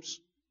that reaps.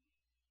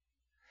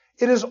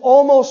 It is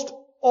almost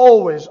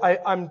always,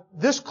 I'm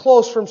this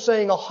close from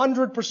saying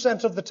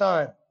 100% of the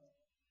time,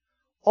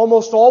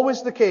 almost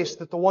always the case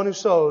that the one who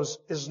sows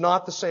is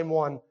not the same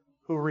one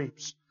who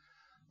reaps.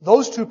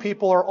 Those two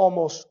people are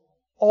almost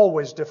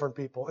always different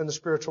people in the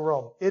spiritual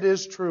realm. It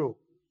is true.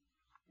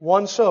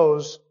 One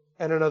sows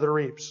and another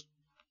reaps.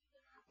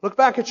 Look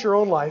back at your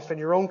own life and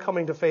your own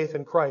coming to faith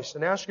in Christ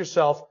and ask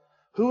yourself,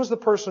 who was the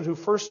person who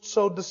first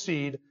sowed the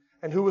seed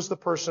and who was the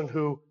person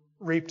who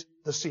reaped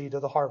the seed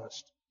of the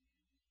harvest?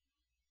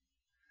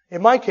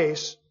 In my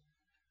case,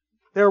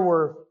 there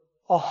were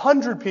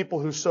 100 people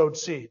who sowed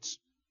seeds.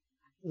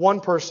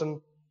 One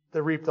person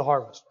that reaped the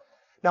harvest.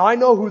 Now I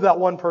know who that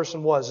one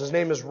person was. His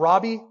name is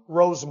Robbie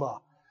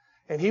Rosema.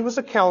 And he was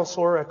a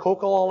counselor at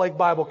Coquelin Lake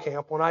Bible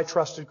Camp when I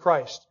trusted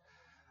Christ.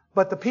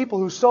 But the people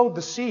who sowed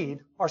the seed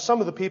are some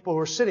of the people who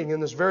are sitting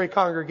in this very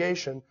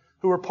congregation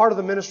who were part of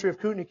the ministry of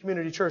Kootenai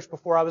Community Church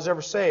before I was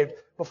ever saved,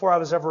 before I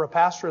was ever a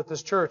pastor at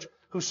this church,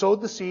 who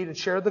sowed the seed and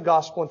shared the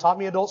gospel and taught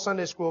me adult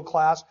Sunday school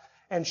class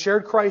and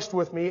shared Christ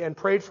with me and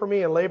prayed for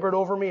me and labored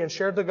over me and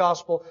shared the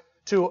gospel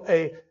to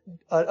a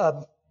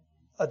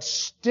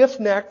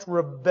stiff-necked,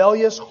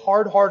 rebellious,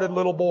 hard-hearted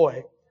little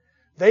boy.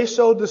 They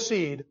sowed the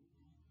seed.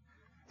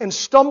 And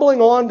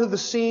stumbling onto the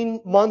scene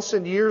months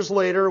and years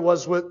later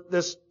was with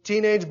this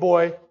teenage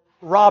boy,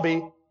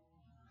 Robbie,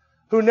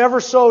 who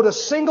never sowed a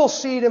single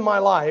seed in my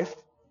life,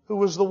 who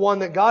was the one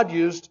that God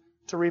used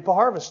to reap a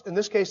harvest. In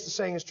this case, the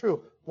saying is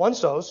true. One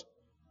sows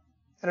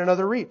and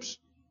another reaps.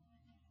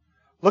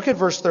 Look at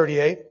verse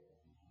 38.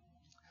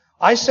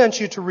 I sent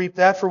you to reap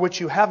that for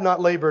which you have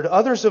not labored.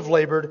 Others have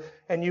labored,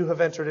 and you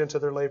have entered into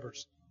their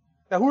labors.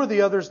 Now, who are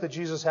the others that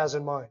Jesus has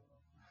in mind?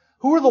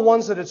 Who are the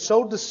ones that had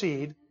sowed the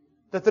seed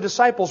that the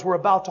disciples were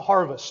about to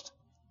harvest?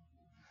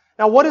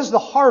 Now, what is the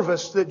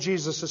harvest that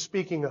Jesus is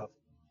speaking of?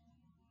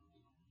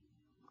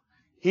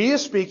 He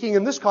is speaking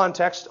in this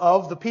context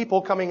of the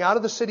people coming out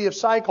of the city of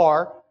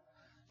Sychar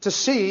to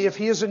see if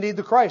He is indeed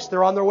the Christ.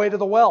 They're on their way to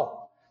the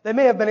well. They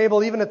may have been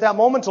able, even at that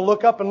moment, to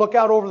look up and look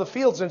out over the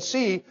fields and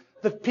see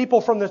the people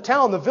from the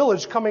town, the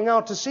village, coming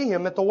out to see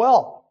Him at the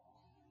well.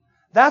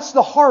 That's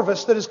the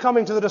harvest that is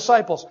coming to the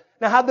disciples.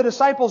 Now, had the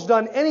disciples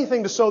done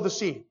anything to sow the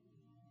seed?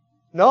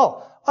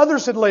 No.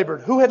 Others had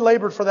labored. Who had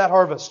labored for that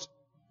harvest?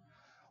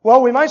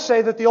 Well, we might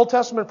say that the Old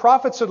Testament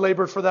prophets had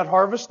labored for that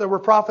harvest. There were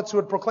prophets who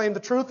had proclaimed the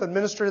truth and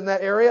ministered in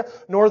that area,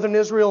 northern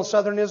Israel and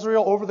southern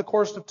Israel, over the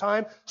course of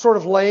time, sort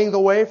of laying the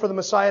way for the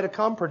Messiah to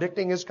come,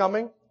 predicting His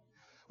coming.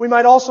 We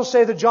might also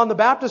say that John the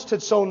Baptist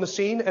had sown the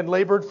seed and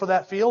labored for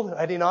that field,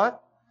 had he not?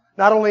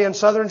 Not only in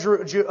southern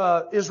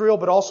Israel,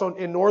 but also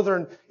in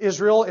northern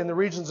Israel, in the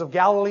regions of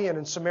Galilee and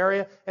in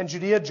Samaria and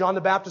Judea. John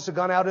the Baptist had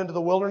gone out into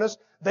the wilderness.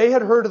 They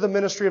had heard of the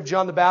ministry of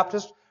John the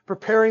Baptist,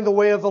 preparing the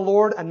way of the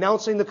Lord,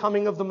 announcing the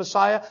coming of the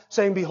Messiah,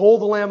 saying,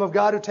 "Behold the Lamb of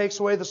God who takes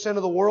away the sin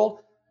of the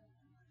world."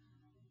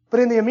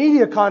 But in the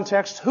immediate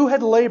context, who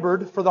had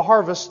labored for the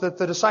harvest that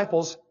the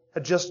disciples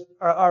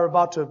are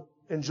about to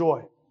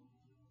enjoy?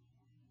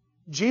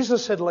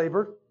 Jesus had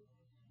labored.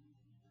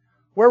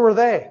 Where were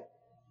they?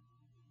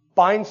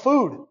 Buying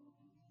food.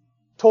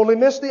 Totally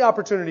missed the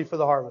opportunity for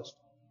the harvest.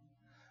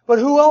 But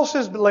who else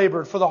has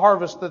labored for the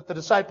harvest that the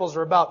disciples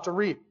are about to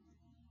reap?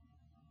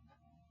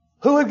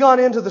 Who had gone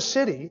into the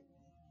city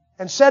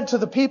and said to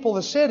the people of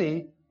the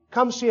city,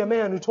 "Come see a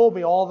man who told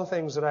me all the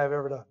things that I have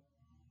ever done"?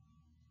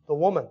 The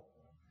woman.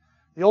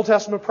 The Old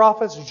Testament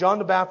prophets, John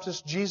the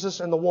Baptist, Jesus,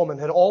 and the woman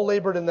had all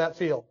labored in that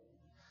field.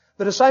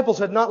 The disciples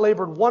had not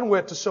labored one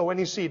whit to sow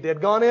any seed. They had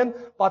gone in,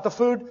 bought the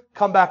food,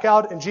 come back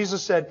out, and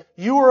Jesus said,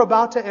 "You are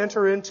about to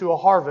enter into a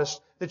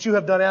harvest that you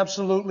have done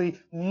absolutely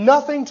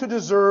nothing to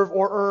deserve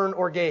or earn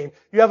or gain.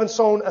 You haven't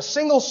sown a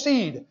single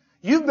seed.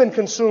 You've been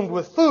consumed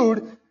with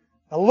food.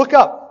 Now look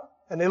up."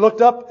 And they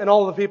looked up, and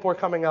all of the people are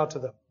coming out to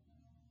them.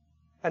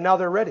 And now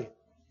they're ready.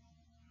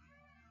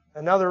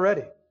 And now they're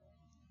ready.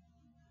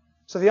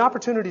 So the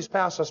opportunities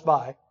pass us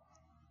by.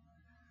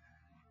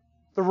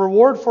 The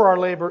reward for our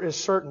labor is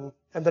certain,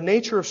 and the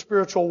nature of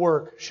spiritual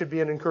work should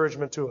be an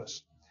encouragement to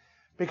us.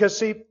 Because,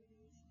 see,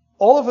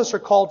 all of us are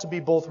called to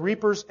be both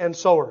reapers and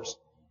sowers.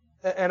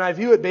 And I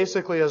view it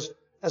basically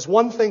as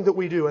one thing that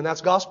we do, and that's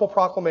gospel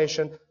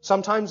proclamation.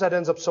 Sometimes that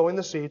ends up sowing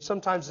the seed.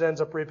 Sometimes it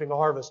ends up reaping a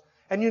harvest.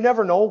 And you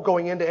never know,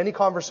 going into any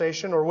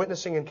conversation or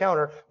witnessing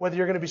encounter, whether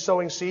you're going to be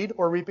sowing seed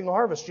or reaping a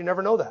harvest. You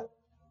never know that.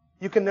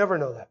 You can never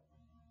know that.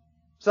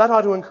 So that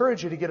ought to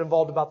encourage you to get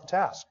involved about the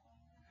task.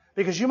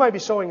 Because you might be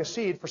sowing a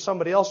seed for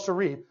somebody else to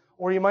reap,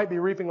 or you might be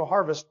reaping a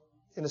harvest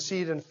in a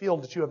seed in a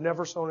field that you have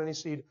never sown any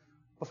seed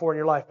before in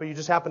your life. But you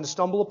just happen to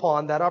stumble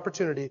upon that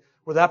opportunity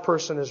where that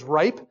person is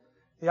ripe.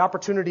 The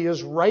opportunity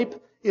is ripe.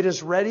 It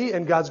is ready,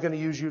 and God's going to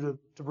use you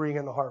to bring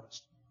in the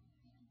harvest.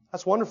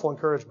 That's wonderful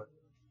encouragement.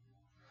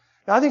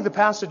 Now, I think the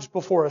passage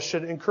before us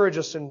should encourage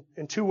us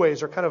in two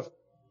ways, or kind of,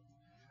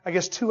 I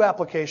guess, two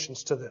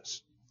applications to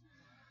this.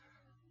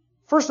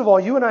 First of all,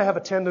 you and I have a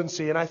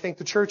tendency, and I think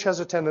the church has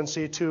a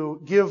tendency, to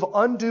give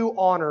undue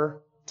honor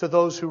to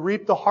those who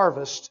reap the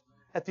harvest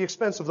at the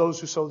expense of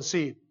those who sow the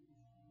seed.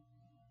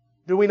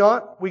 Do we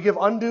not? We give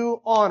undue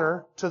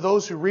honor to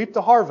those who reap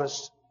the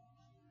harvest.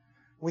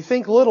 We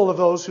think little of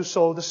those who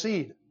sow the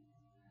seed.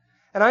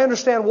 And I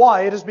understand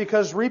why. It is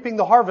because reaping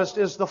the harvest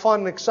is the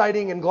fun,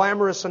 exciting, and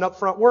glamorous and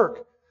upfront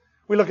work.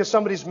 We look at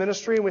somebody's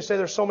ministry and we say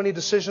there's so many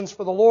decisions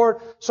for the Lord.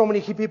 So many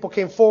people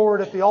came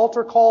forward at the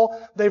altar call.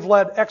 They've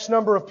led X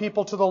number of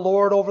people to the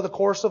Lord over the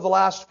course of the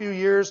last few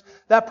years.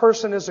 That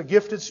person is a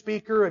gifted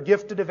speaker, a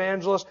gifted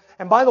evangelist.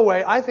 And by the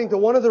way, I think that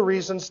one of the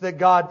reasons that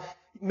God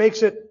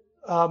makes it,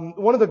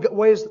 one of the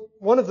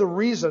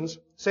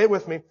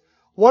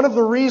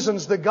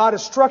reasons that God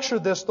has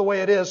structured this the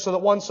way it is so that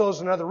one sows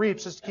and another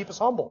reaps is to keep us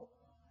humble.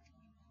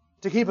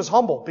 To keep us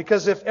humble.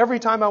 Because if every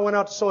time I went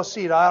out to sow a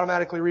seed, I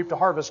automatically reaped a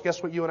harvest,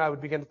 guess what you and I would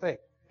begin to think?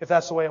 If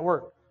that's the way it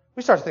worked.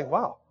 We start to think,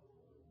 wow,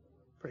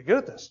 pretty good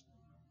at this.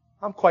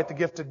 I'm quite the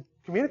gifted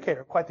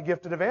communicator, quite the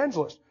gifted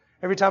evangelist.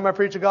 Every time I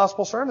preach a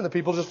gospel sermon, the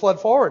people just fled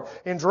forward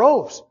in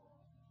droves.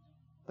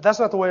 But that's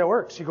not the way it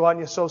works. You go out and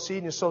you sow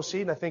seed,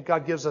 and I think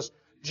God gives us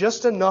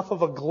just enough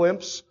of a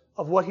glimpse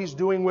of what He's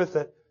doing with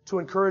it to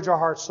encourage our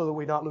hearts so that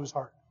we not lose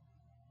heart.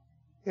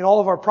 In all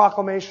of our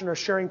proclamation or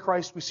sharing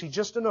Christ, we see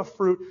just enough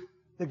fruit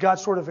that God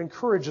sort of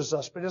encourages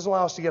us, but it doesn't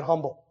allow us to get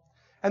humble.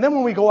 And then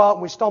when we go out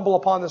and we stumble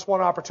upon this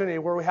one opportunity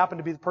where we happen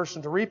to be the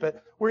person to reap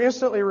it, we're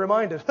instantly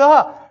reminded,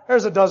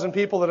 there's a dozen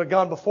people that have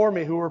gone before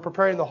me who were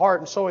preparing the heart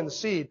and sowing the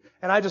seed,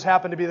 and I just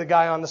happen to be the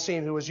guy on the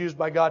scene who was used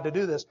by God to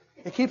do this.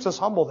 It keeps us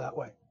humble that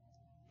way.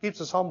 It keeps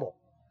us humble.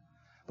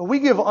 But we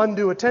give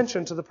undue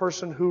attention to the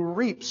person who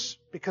reaps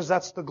because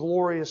that's the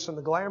glorious and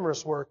the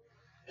glamorous work.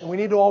 And we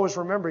need to always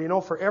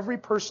remember, for every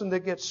person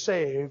that gets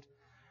saved,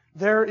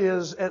 there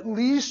is at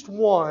least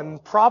one,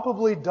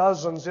 probably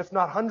dozens, if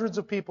not hundreds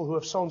of people who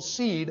have sown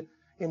seed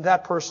in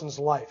that person's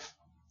life.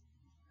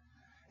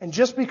 And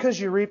just because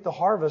you reap the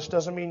harvest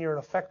doesn't mean you're an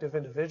effective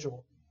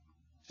individual.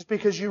 Just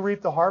because you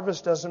reap the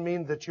harvest doesn't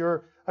mean that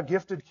you're a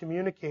gifted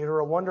communicator,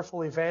 a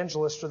wonderful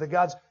evangelist, or that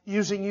God's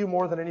using you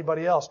more than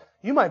anybody else.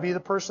 You might be the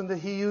person that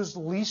He used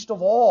least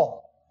of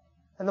all.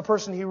 And the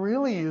person He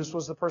really used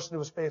was the person who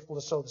was faithful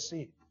to sow the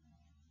seed.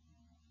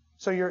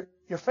 So you're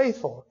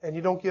faithful, and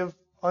you don't give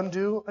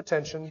undue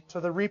attention to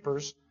the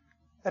reapers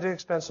at the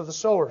expense of the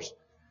sowers.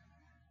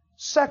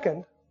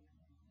 Second,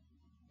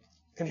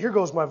 and here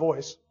goes my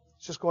voice.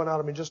 It's just going out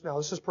of me just now.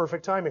 This is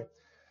perfect timing.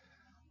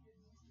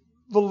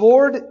 The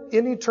Lord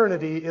in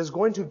eternity is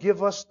going to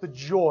give us the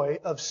joy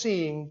of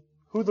seeing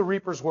who the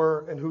reapers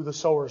were and who the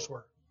sowers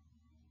were.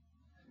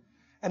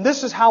 And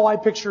this is how I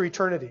picture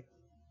eternity.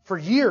 For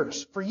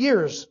years,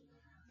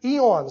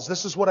 eons,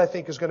 this is what I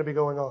think is going to be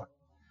going on.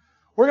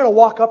 We're going to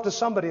walk up to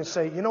somebody and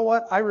say, you know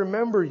what? I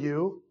remember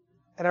you,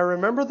 and I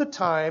remember the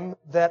time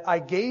that I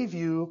gave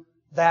you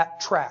that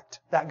tract,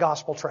 that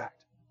gospel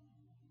tract.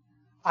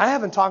 I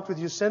haven't talked with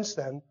you since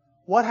then.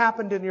 What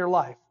happened in your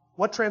life?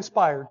 What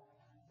transpired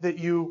that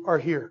you are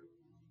here?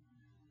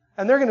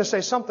 And they're going to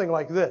say something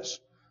like this.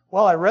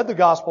 Well, I read the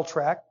gospel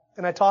tract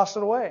and I tossed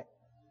it away.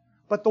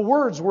 But the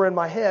words were in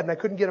my head and I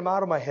couldn't get them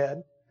out of my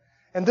head.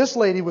 And this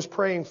lady was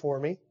praying for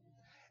me.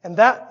 And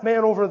that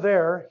man over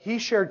there, he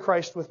shared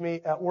Christ with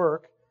me at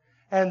work.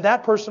 And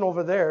that person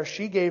over there,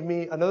 she gave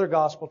me another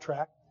gospel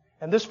tract.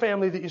 And this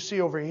family that you see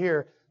over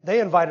here, they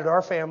invited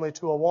our family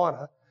to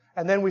Awana.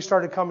 And then we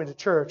started coming to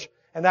church.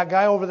 And that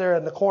guy over there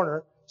in the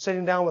corner,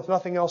 sitting down with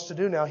nothing else to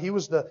do now, he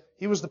was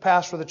the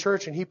pastor of the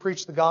church and he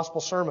preached the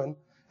gospel sermon.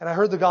 And I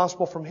heard the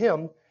gospel from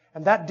him.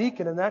 And that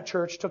deacon in that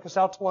church took us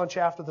out to lunch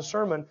after the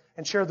sermon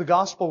and shared the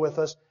gospel with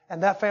us.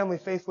 And that family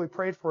faithfully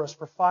prayed for us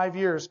for 5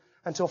 years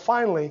until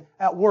finally,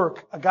 at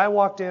work, a guy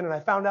walked in and I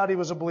found out he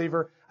was a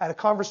believer. I had a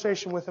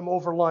conversation with him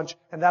over lunch,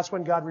 and that's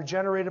when God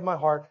regenerated my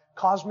heart,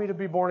 caused me to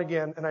be born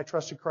again, and I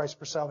trusted Christ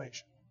for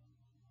salvation.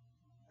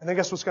 And then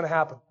guess what's going to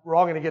happen? We're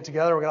all going to get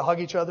together, we're going to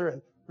hug each other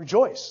and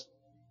rejoice.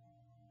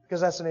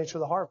 Because that's the nature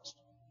of the harvest.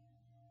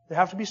 There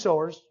have to be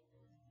sowers,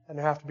 and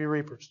there have to be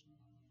reapers.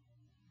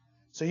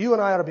 So you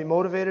and I ought to be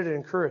motivated and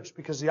encouraged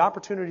because the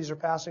opportunities are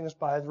passing us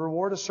by, the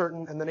reward is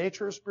certain, and the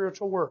nature of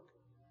spiritual work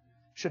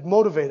should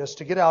motivate us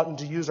to get out and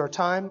to use our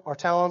time, our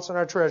talents, and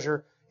our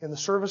treasure in the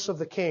service of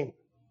the King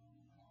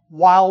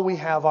while we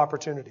have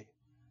opportunity,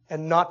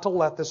 and not to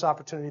let this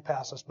opportunity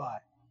pass us by.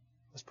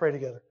 Let's pray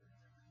together.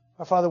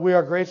 Our Father, we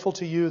are grateful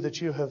to you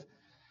that you have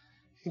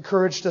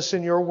encouraged us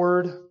in your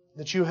word,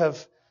 that you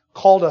have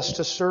called us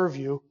to serve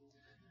you.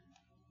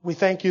 We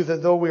thank you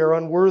that though we are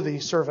unworthy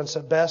servants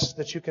at best,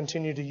 that you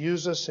continue to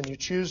use us and you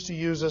choose to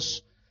use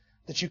us,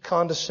 that you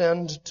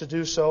condescend to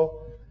do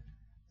so,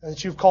 and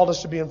that you've called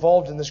us to be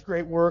involved in this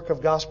great work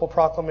of gospel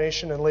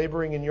proclamation and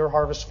laboring in your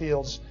harvest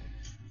fields.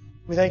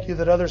 We thank you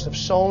that others have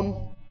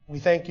sown. We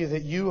thank you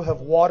that you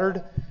have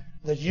watered,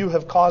 that you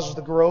have caused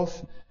the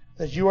growth,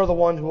 that you are the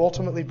one who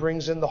ultimately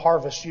brings in the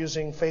harvest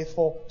using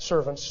faithful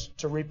servants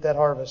to reap that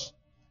harvest.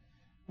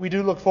 We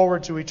do look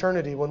forward to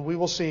eternity when we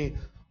will see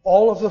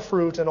all of the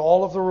fruit and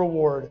all of the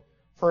reward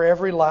for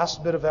every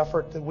last bit of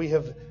effort that we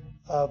have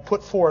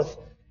put forth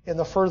in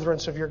the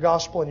furtherance of your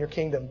gospel and your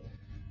kingdom.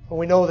 And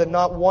we know that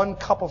not one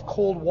cup of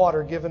cold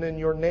water given in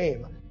your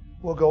name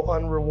will go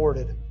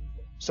unrewarded.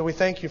 So we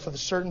thank you for the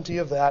certainty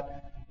of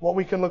that, what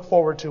we can look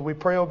forward to. We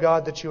pray, O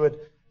God, that you would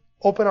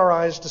open our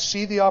eyes to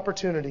see the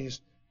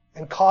opportunities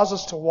and cause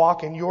us to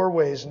walk in your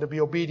ways and to be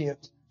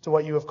obedient to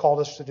what you have called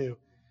us to do.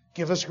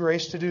 Give us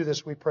grace to do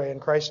this, we pray, in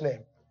Christ's name.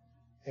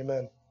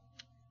 Amen.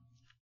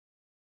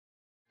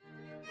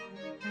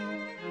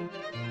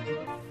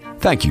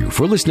 Thank you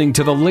for listening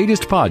to the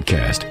latest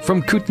podcast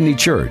from Kootenai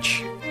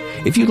Church.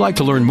 If you'd like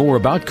to learn more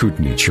about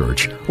Kootenai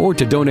Church or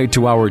to donate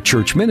to our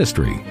church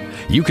ministry,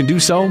 you can do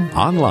so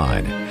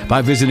online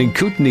by visiting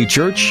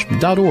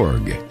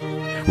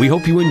kootenaichurch.org. We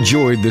hope you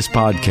enjoyed this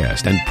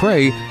podcast and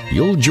pray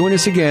you'll join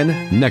us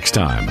again next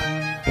time.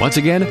 Once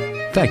again,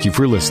 thank you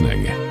for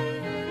listening.